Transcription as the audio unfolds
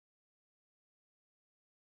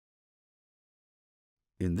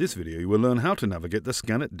In this video, you will learn how to navigate the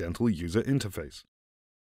ScanIt Dental user interface.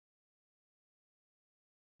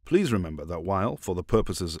 Please remember that while, for the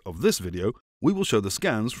purposes of this video, we will show the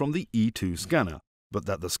scans from the E2 scanner, but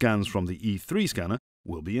that the scans from the E3 scanner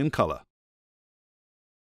will be in color.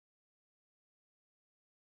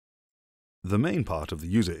 The main part of the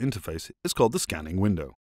user interface is called the scanning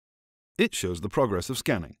window. It shows the progress of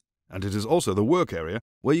scanning, and it is also the work area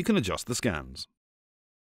where you can adjust the scans.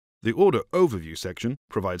 The Order Overview section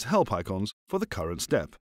provides help icons for the current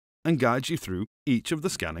step and guides you through each of the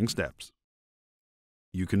scanning steps.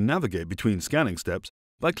 You can navigate between scanning steps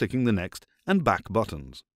by clicking the Next and Back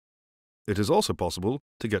buttons. It is also possible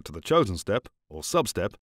to get to the chosen step or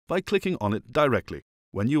sub-step by clicking on it directly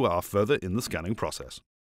when you are further in the scanning process.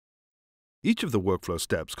 Each of the workflow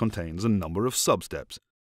steps contains a number of sub-steps,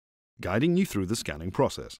 guiding you through the scanning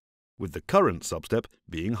process, with the current sub-step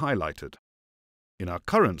being highlighted. In our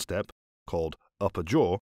current step, called Upper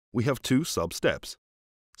Jaw, we have two sub-steps: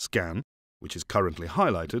 Scan, which is currently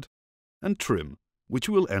highlighted, and Trim, which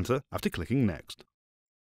we will enter after clicking Next.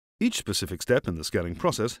 Each specific step in the scanning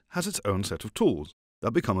process has its own set of tools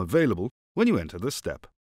that become available when you enter this step.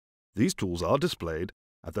 These tools are displayed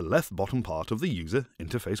at the left bottom part of the user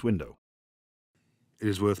interface window. It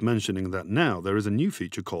is worth mentioning that now there is a new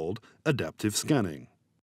feature called Adaptive Scanning.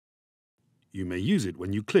 You may use it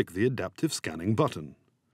when you click the Adaptive Scanning button.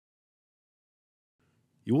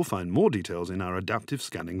 You will find more details in our Adaptive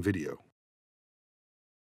Scanning video.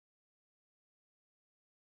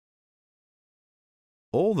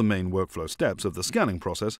 All the main workflow steps of the scanning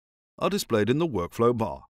process are displayed in the workflow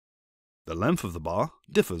bar. The length of the bar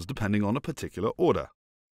differs depending on a particular order.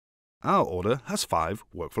 Our order has 5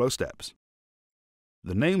 workflow steps.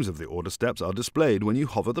 The names of the order steps are displayed when you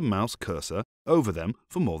hover the mouse cursor over them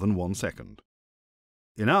for more than 1 second.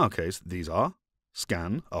 In our case, these are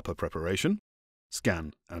Scan Upper Preparation,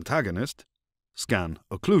 Scan Antagonist, Scan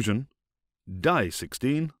Occlusion, Die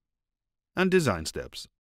 16, and Design Steps.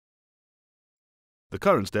 The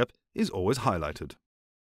current step is always highlighted.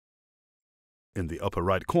 In the upper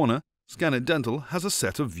right corner, ScanIt Dental has a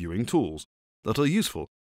set of viewing tools that are useful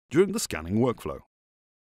during the scanning workflow.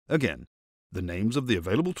 Again, the names of the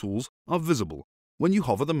available tools are visible when you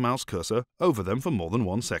hover the mouse cursor over them for more than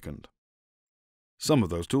 1 second. Some of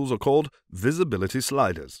those tools are called visibility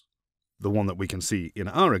sliders. The one that we can see in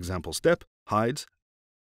our example step hides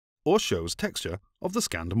or shows texture of the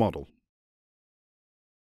scanned model.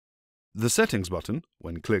 The Settings button,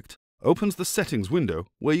 when clicked, opens the Settings window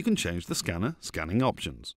where you can change the scanner scanning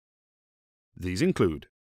options. These include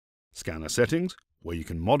Scanner Settings, where you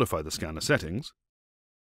can modify the scanner settings;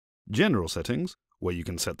 General Settings, where you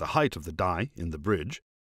can set the height of the die in the bridge,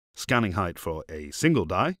 scanning height for a single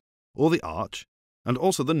die or the arch, and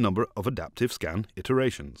also the number of adaptive scan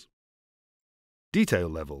iterations. Detail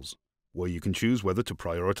Levels, where you can choose whether to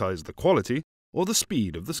prioritize the quality or the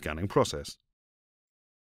speed of the scanning process.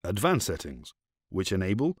 Advanced Settings, which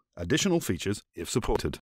enable additional features if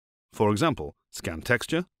supported. For example, scan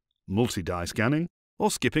texture, multi-die scanning,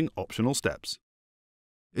 or skipping optional steps.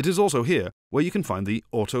 It is also here where you can find the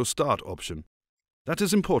Auto Start option. That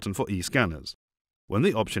is important for e-scanners. When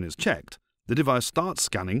the option is checked, the device starts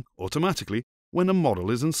scanning automatically when a model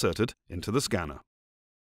is inserted into the scanner.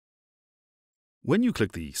 When you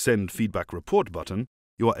click the Send Feedback Report button,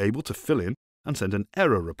 you are able to fill in and send an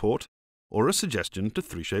error report or a suggestion to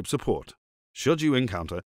 3Shape support, should you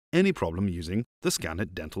encounter any problem using the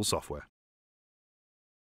ScanIt Dental software.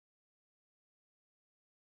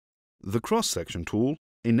 The Cross-Section tool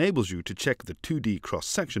enables you to check the 2D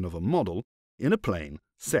cross-section of a model in a plane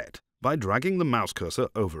set by dragging the mouse cursor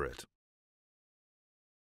over it.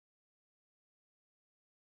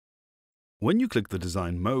 When you click the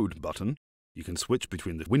Design Mode button, you can switch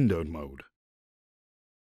between the windowed mode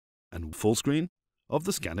and full screen of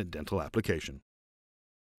the ScanIt Dental application.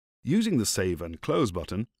 Using the Save and Close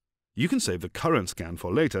button, you can save the current scan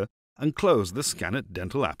for later and close the ScanIt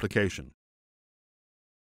Dental application.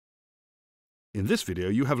 In this video,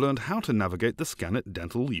 you have learned how to navigate the ScanIt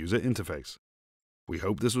Dental user interface. We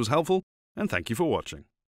hope this was helpful, and thank you for watching.